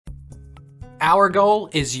Our goal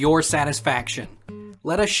is your satisfaction.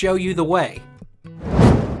 Let us show you the way.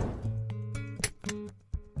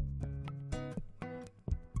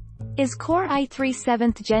 Is Core i3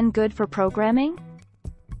 7th Gen good for programming?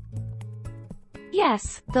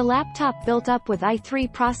 Yes, the laptop built up with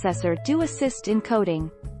i3 processor do assist in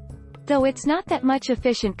coding. Though it's not that much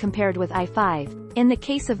efficient compared with i5, in the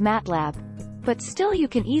case of MATLAB, but still you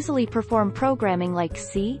can easily perform programming like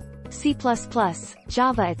C, C++,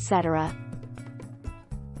 Java etc.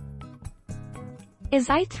 Is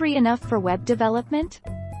i3 enough for web development?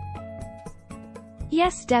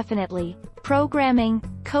 Yes, definitely. Programming,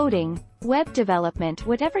 coding, web development,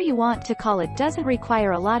 whatever you want to call it, doesn't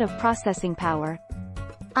require a lot of processing power.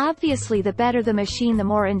 Obviously, the better the machine, the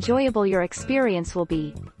more enjoyable your experience will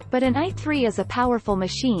be, but an i3 is a powerful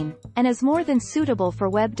machine, and is more than suitable for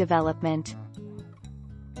web development.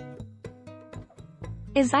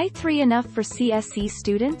 Is i3 enough for CSE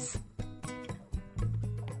students?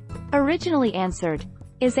 Originally answered,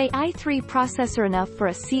 is a i3 processor enough for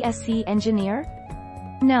a CSE engineer?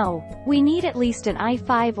 No, we need at least an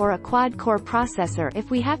i5 or a quad-core processor if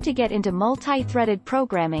we have to get into multi-threaded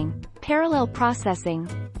programming, parallel processing,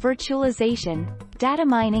 virtualization, data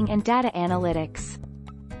mining and data analytics.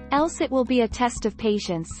 Else it will be a test of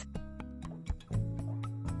patience.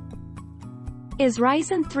 Is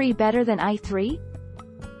Ryzen 3 better than i3?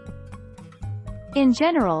 In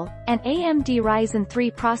general, an AMD Ryzen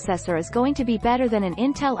 3 processor is going to be better than an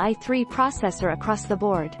Intel i3 processor across the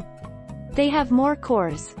board. They have more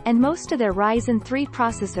cores, and most of their Ryzen 3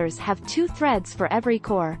 processors have 2 threads for every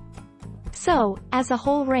core. So, as a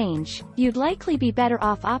whole range, you'd likely be better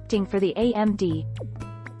off opting for the AMD.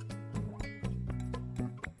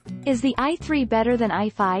 Is the i3 better than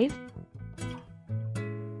i5?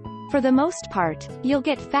 For the most part, you'll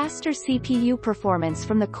get faster CPU performance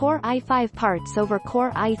from the Core i5 parts over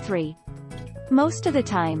Core i3. Most of the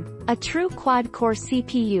time, a true quad-core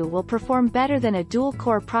CPU will perform better than a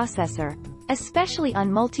dual-core processor, especially on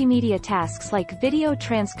multimedia tasks like video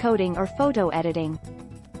transcoding or photo editing.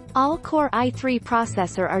 All Core i3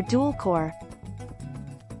 processor are dual-core.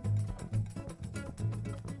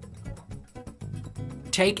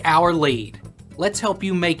 Take our lead. Let's help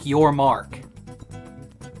you make your mark.